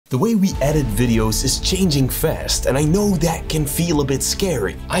The way we edit videos is changing fast, and I know that can feel a bit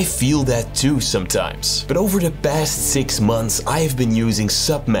scary. I feel that too sometimes. But over the past 6 months, I have been using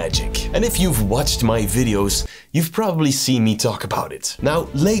submagic. And if you've watched my videos, you've probably seen me talk about it. Now,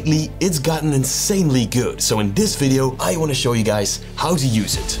 lately, it's gotten insanely good. So in this video, I want to show you guys how to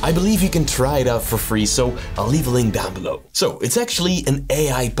use it. I believe you can try it out for free, so I'll leave a link down below. So it's actually an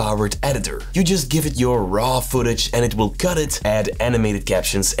AI-powered editor. You just give it your raw footage and it will cut it, add animated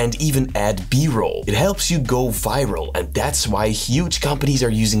captions, and even add B-roll. It helps you go viral, and that's why huge companies are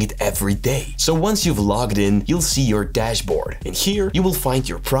using it every day. So once you've logged in, you'll see your dashboard. And here you will find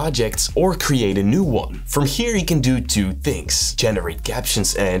your projects or create a new one. From here you can do 2 things: generate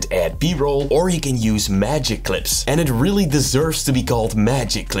captions and add B-roll, or you can use magic clips. And it really deserves to be called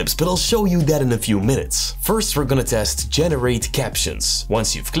magic clips, but I'll show you that in a few minutes. First, we're gonna test generate captions.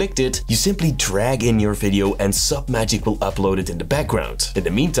 Once you've clicked it, you simply drag in your video and submagic will upload it in the background. In the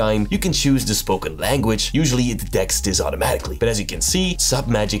meantime, you can choose the spoken language. Usually it detects this automatically, but as you can see,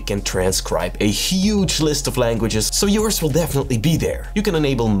 submagic can transcribe a huge list of languages, so yours will definitely be there. You can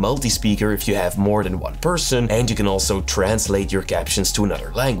enable multi-speaker if you have more than one person, and you can also translate your captions to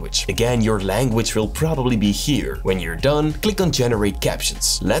another language. Again, your language will probably be here. When you're done, click on generate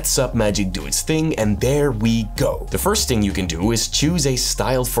captions. Let submagic do its thing, and there we go. The first thing you can do is choose a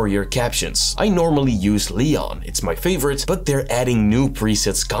style for your captions. I normally use Leon, it's my favorite, but they're adding new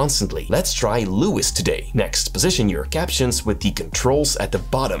presets constantly. Let's try Lewis today. Next, position your captions with the controls at the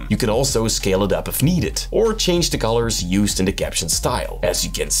bottom. You can also scale it up if needed, or change the colors used in the caption style. As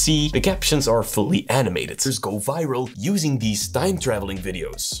you can see, the captions are fully animated. Just go viral using these time-traveling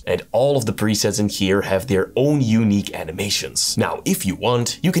videos. And all of the presets in here have their own unique animations. Now, if you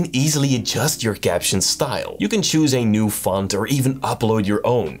want, you can easily adjust your caption style. You can choose a new font or even upload your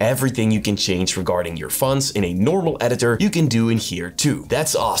own. Everything you can change regarding your fonts in a normal editor, you can do in here too.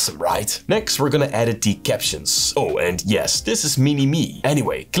 That's awesome, right? Next, we're gonna edit the captions. Oh, and yes, this is mini-me.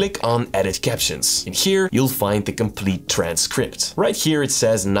 Anyway, click on edit captions. In here, you'll find the complete transcript. Right here it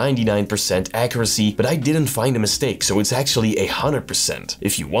says 99% accuracy, but I didn't find a mistake, so it's actually 100%.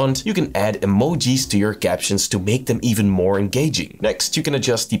 If you want, you can add emojis to your captions to make them even more engaging. Next, you can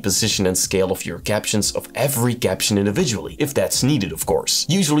adjust the position and scale of your captions of every caption individually, if that's needed, of course.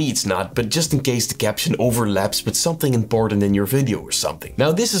 Usually it's not, but just in case the caption overlaps with something important in your video or something.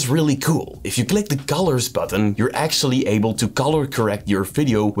 Now, this is really cool. If you click the colors button, you're actually able to color correct your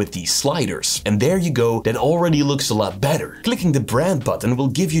video with these sliders. And there you go, that already looks a lot better. Clicking the brand button will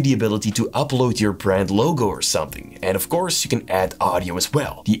give you the ability to upload your brand logo or something. And of course, you can add audio as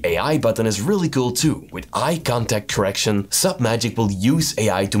well. The AI button is really cool too. With eye contact correction, submagic will use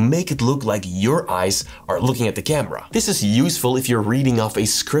AI to make it look like your eyes are looking at the camera. This is useful if you're reading off a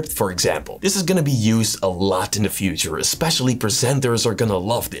script, for example. This is gonna be used a lot in the future, especially presenters are gonna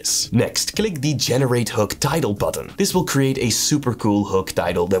love this. Next, click the generate hook title button. This will create a super cool hook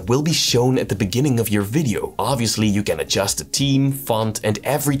title that will be shown at the beginning of your video. Obviously, you can adjust the theme, font, and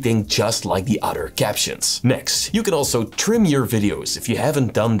everything just like the other captions. Next, you can also trim your videos if you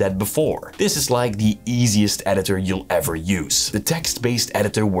haven't done that before. This is like the easiest editor you'll ever use. The text-based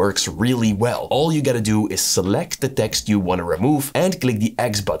editor works really well. All you gotta do is select the text you want to remove and click the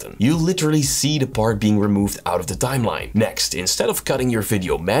X button. You literally see the part being removed out of the timeline. Next, instead of cutting your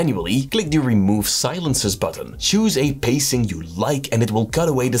video manually, click the remove silences button. Choose a pacing you like and it will cut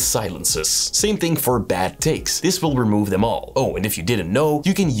away the silences. Same thing for bad takes. This will remove them all. Oh, and if you didn't know,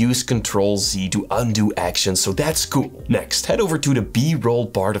 you can use Ctrl-Z to undo actions, so that's cool. Next, head over to the B-roll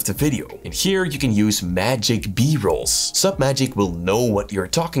part of the video. In here, you can use magic B-rolls. Submagic will know what you're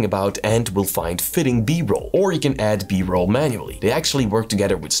talking about and will find fitting B-roll. Or you can add B-roll manually. They actually work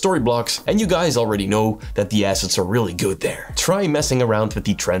together with Storyblocks, and you guys already know that the assets are really good there. Try messing around with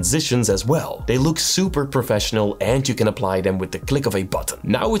the transitions as well. They look super professional and you can apply them with the click of a button.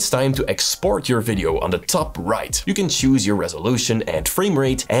 Now it's time to export your video. On the top right, you can choose your resolution and frame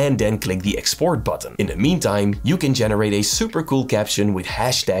rate and then click the export button. In the meantime, you can generate a super cool caption with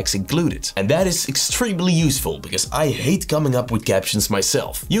hashtags included. And that is extremely useful because I hate coming up with captions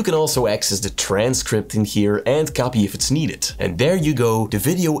myself. You can also access the transcript in here and copy if it's needed. And there you go, the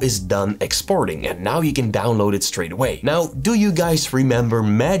video is done exporting and now you can download it straight away. Now, do you guys remember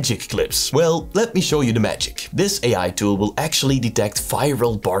magic clips? Well, let me show you the magic. This AI tool will actually detect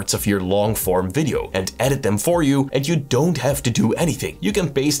viral parts of your long-form video and edit them for you, and you don't have to do anything. You can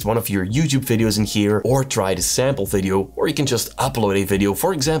paste one of your YouTube videos in here or try the sample video, or you can just upload a video,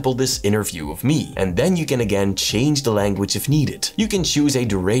 for example this interview of me, and then you can again change the language if needed. You can choose a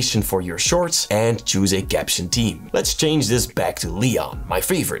duration for your shorts and choose a caption theme. Let's change this back to Leon, my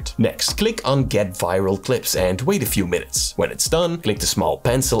favorite. Next, click on Get Viral Clips and wait a few minutes. When it's done, click the small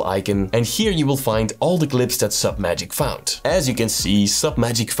pencil icon, and here you will find all the clips that submagic found. As you can see,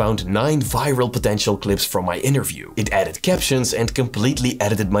 submagic found 9 viral potential clips from my interview. It added captions and completely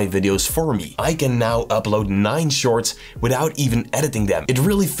edited my videos for me. I can now upload 9 shorts without even editing them. It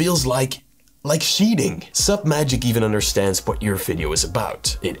really feels like cheating. Submagic even understands what your video is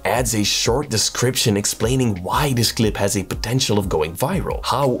about. It adds a short description explaining why this clip has a potential of going viral.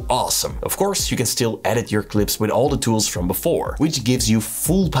 How awesome. Of course, you can still edit your clips with all the tools from before, which gives you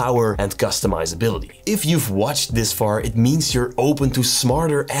full power and customizability. If you've watched this far, it means you're open to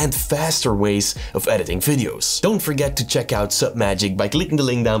smarter and faster ways of editing videos. Don't forget to check out Submagic by clicking the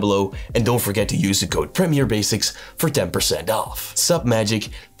link down below, and don't forget to use the code PremierBasics for 10% off. Submagic,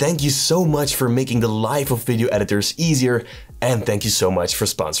 thank you so much for making the life of video editors easier, and thank you so much for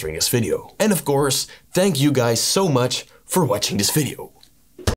sponsoring this video. And of course, thank you guys so much for watching this video.